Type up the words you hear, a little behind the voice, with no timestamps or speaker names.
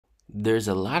There's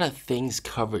a lot of things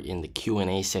covered in the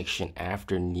Q&A section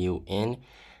after NIO in.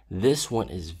 This one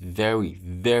is very,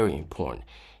 very important.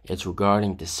 It's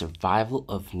regarding the survival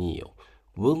of NIO.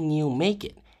 Will NIO make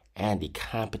it? And the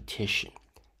competition.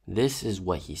 This is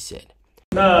what he said.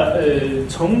 那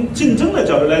从竞争的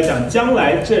角度来讲，将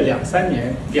来这2-3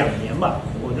年，2年吧，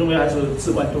我认为还是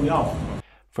至关重要的。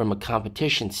From a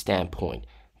competition standpoint,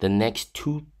 the next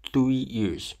 2-3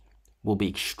 years will be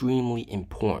extremely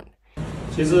important.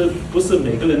 其实不是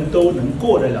每个人都能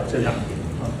过得了这2年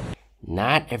啊。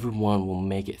Not everyone will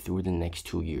make it through the next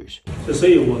 2 years. 所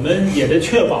以我们也得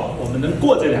确保我们能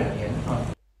过这2年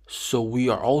啊。So we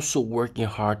are also working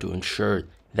hard to ensure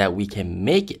that we can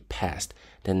make it past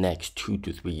the next 2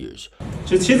 to 3 years.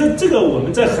 其实这个我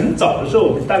们在很早的时候，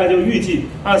我们大概就预计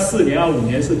24年、25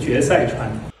年是决赛圈。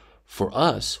For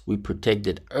us, we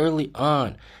predicted early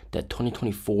on that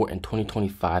 2024 and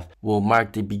 2025 will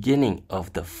mark the beginning of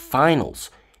the finals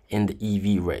in the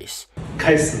EV race.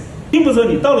 开始，并不是说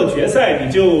你到了决赛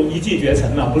你就一骑绝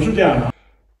尘了，不是这样的。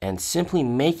And simply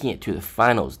making it to the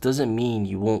finals doesn't mean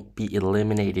you won't be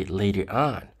eliminated later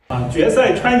on. 决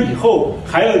赛圈以后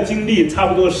还要经历差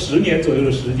不多10年左右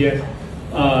的时间，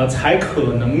才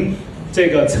可能这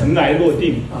个尘埃落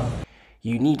定啊。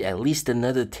You need at least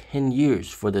another 10 years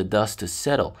for the dust to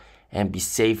settle and be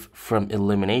safe from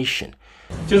elimination.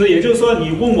 也就是说，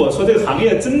你问我说这个行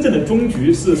业真正的终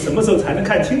局是什么时候才能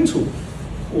看清楚？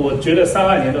我觉得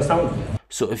32年到35年。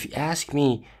So if you ask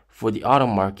me for the auto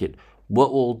market, what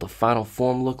will the final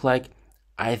form look like?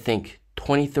 I think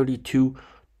 2032,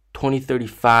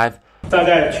 2035. 大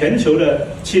概全球的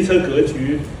汽车格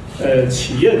局，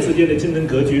企业之间的竞争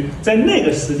格局，在那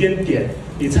个时间点，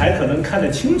你才可能看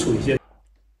得清楚一些。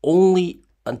Only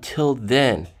until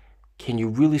then can you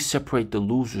really separate the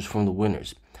losers from the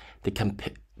winners, the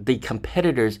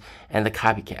competitors and the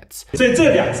copycats. 所以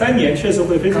这2-3年确实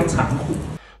会非常残酷。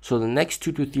So the next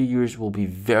 2 to 3 years will be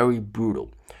very brutal.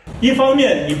 一方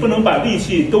面，你不能把力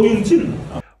气都用尽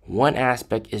了。One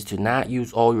aspect is to not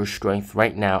use all your strength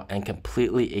right now and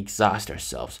completely exhaust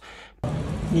ourselves.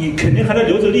 你肯定还得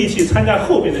留着力气参加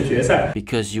后边的决赛。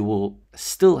Because you will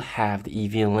still have the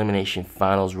EV elimination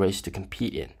finals race to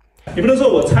compete in. 你不能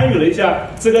说我参与了一下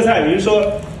资格赛，比如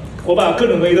说我把各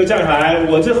种东西都降下来，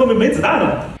我这后面没子弹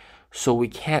了。So we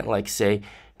can't say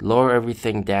lower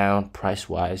everything down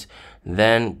price-wise,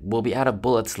 then we'll be out of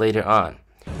bullets later on.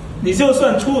 你就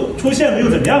算出现了又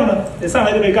怎么样呢？你上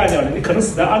来就被干掉了，你可能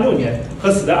死在26年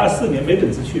和死在24年没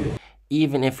本质区别。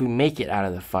Even if we make it out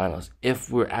of the finals, if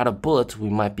we're out of bullets, we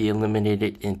might be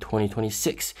eliminated in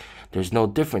 2026. There's no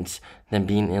difference than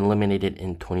being eliminated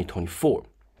in 2024.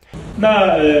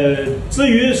 那至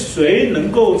于谁能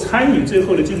够参与最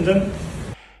后的竞争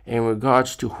In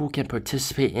regards to who can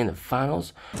participate in the finals,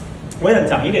 我想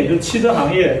讲一点，就是汽车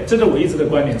行业，这是我一直的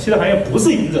观点，汽车行业不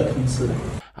是赢者通吃的。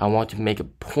I want to make a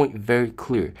point very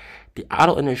clear. The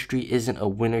auto industry isn't a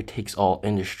winner-takes-all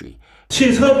industry.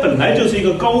 汽车本来就是一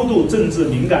个高度政治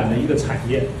敏感的一个产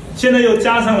业，现在又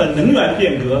加上了能源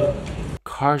变革。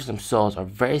Cars themselves are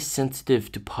very sensitive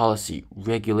to policy,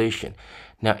 regulation.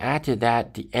 Now add to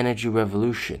that the energy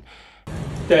revolution.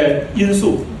 的因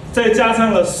素，再加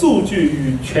上了数据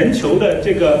与全球的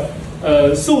这个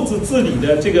数字治理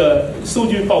的这个数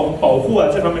据保护啊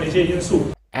这方面的一些因素。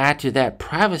Add to that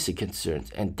privacy concerns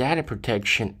and data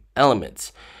protection elements.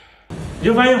 你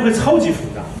就发现会超级复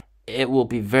杂。It will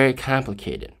be very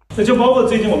complicated. 这就包括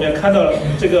最近我们也看到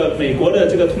这个美国的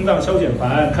这个通胀削减法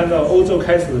案，看到欧洲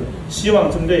开始希望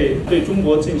针对中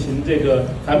国进行这个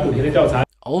反补贴的调查。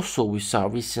Also, we saw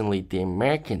recently the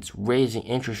Americans raising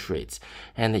interest rates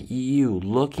and the EU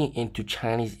looking into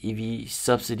Chinese EV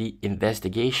subsidy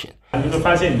investigation. 你会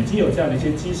发现已经有这样的一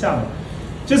些迹象了。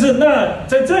就是那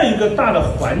在这样一个大的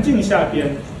环境下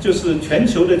边，就是全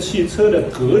球的汽车的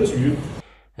格局。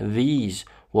These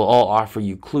will all offer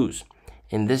you clues.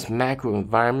 In this macro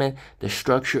environment, the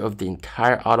structure of the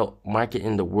entire auto market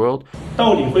in the world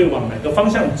到底会往哪个方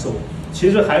向走？其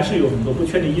实还是有很多不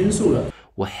确定因素的。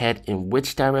will head in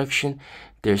which direction?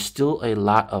 There's still a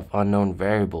lot of unknown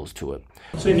variables to it.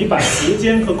 所以你把时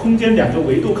间和空间2个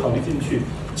维度考虑进去，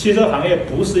汽车行业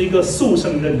不是一个速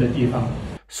胜任的地方。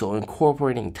So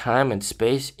incorporating time and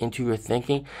space into your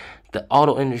thinking, the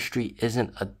auto industry isn't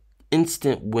an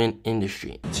instant win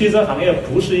industry. 汽车行业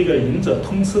不是一个赢者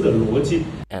通吃的逻辑。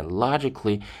And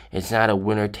logically, it's not a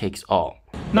winner takes all.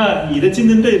 那你的竞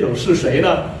争对手是谁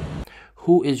呢？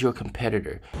 Who is your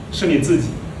competitor? 是你自己，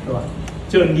是吧？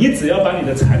就你只要把你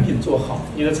的产品做好，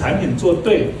你的产品做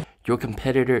对。Your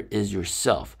competitor is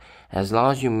yourself. As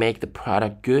long as you make the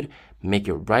product good, make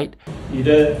it right. 你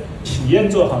的体验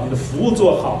做好，你的服务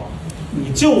做好，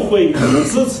你就会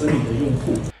支持你的用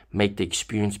户。make the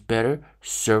experience better,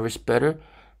 service better.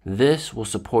 This will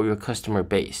support your customer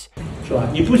base. 是吧？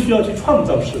你不需要去创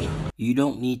造市场， You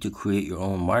don't need to create your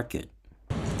own market.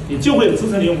 你就会有资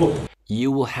深的用户。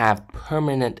 You will have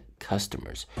permanent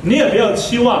customers. 你也不要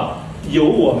期望有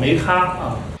我没他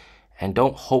啊。 And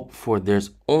don't hope for there's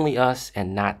only us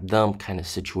and not them kind of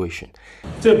situation.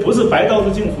 这不是白刀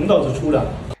子进红刀子出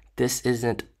的。 This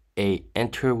isn't a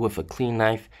enter with a clean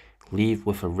knife, leave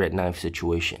with a red knife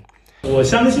situation. 我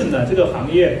相信呢，这个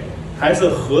行业还是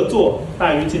合作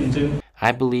大于竞争。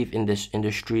 I believe in this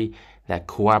industry that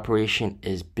cooperation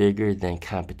is bigger than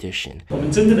competition. 我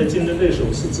们真正的竞争对手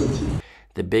是自己。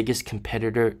 The biggest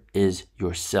competitor is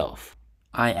yourself.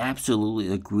 I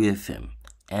absolutely agree with him.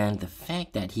 And the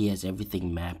fact that he has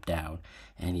everything mapped out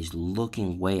and he's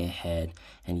looking way ahead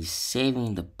and he's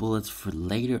saving the bullets for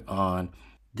later on,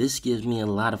 this gives me a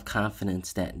lot of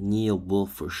confidence that NIO will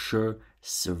for sure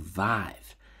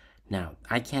survive. Now,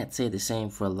 I can't say the same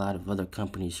for a lot of other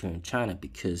companies here in China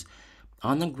because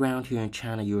on the ground here in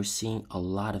China, you're seeing a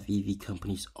lot of EV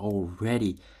companies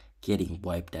already getting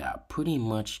wiped out, pretty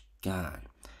much gone.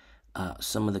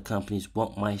 Some of the companies,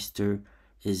 Weltmeister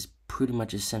is pretty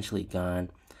much essentially gone.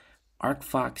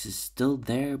 ArcFox is still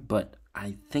there, but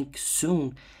I think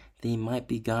soon they might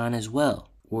be gone as well.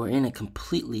 We're in a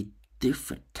completely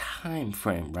different time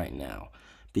frame right now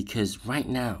because right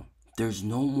now there's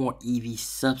no more EV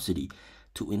subsidy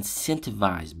to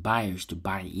incentivize buyers to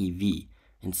buy EV.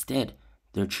 Instead,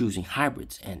 they're choosing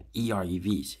hybrids and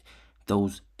EREVs,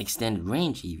 those extended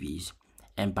range EVs.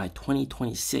 And by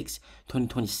 2026,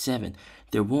 2027,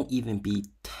 there won't even be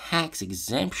tax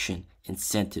exemption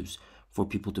incentives for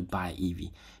people to buy EV.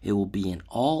 It will be an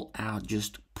all-out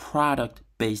just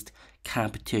product-based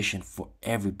competition for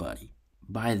everybody.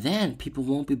 By then, people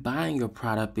won't be buying your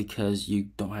product because you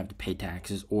don't have to pay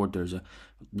taxes or there's a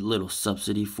little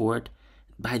subsidy for it.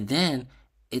 By then,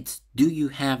 it's do you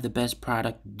have the best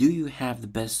product? Do you have the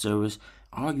best service?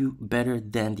 Are you better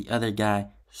than the other guy?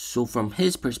 So from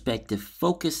his perspective,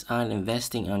 focus on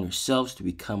investing on yourselves to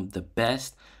become the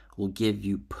best will give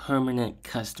you permanent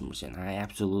customers. And I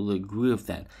absolutely agree with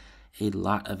that. A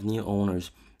lot of NIO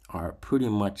owners are pretty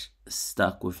much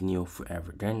stuck with NIO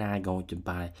forever. They're not going to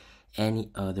buy any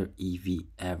other EV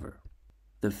ever.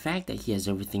 The fact that he has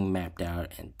everything mapped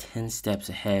out and 10 steps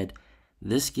ahead,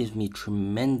 this gives me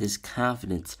tremendous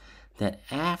confidence that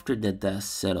after the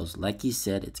dust settles, like he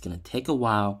said, it's going to take a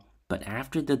while, but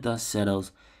after the dust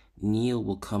settles, NIO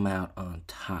will come out on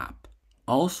top.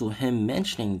 Also, him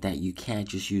mentioning that you can't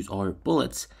just use all your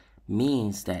bullets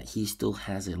means that he still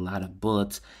has a lot of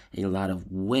bullets, a lot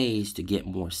of ways to get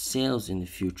more sales in the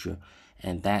future.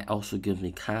 And that also gives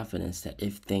me confidence that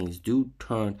if things do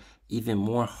turn even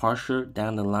more harsher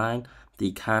down the line, the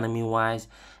economy-wise,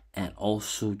 and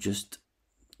also just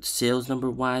sales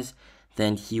number-wise,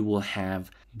 then he will have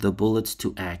the bullets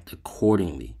to act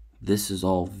accordingly. This is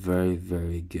all very,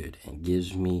 very good and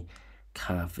gives me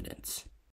confidence.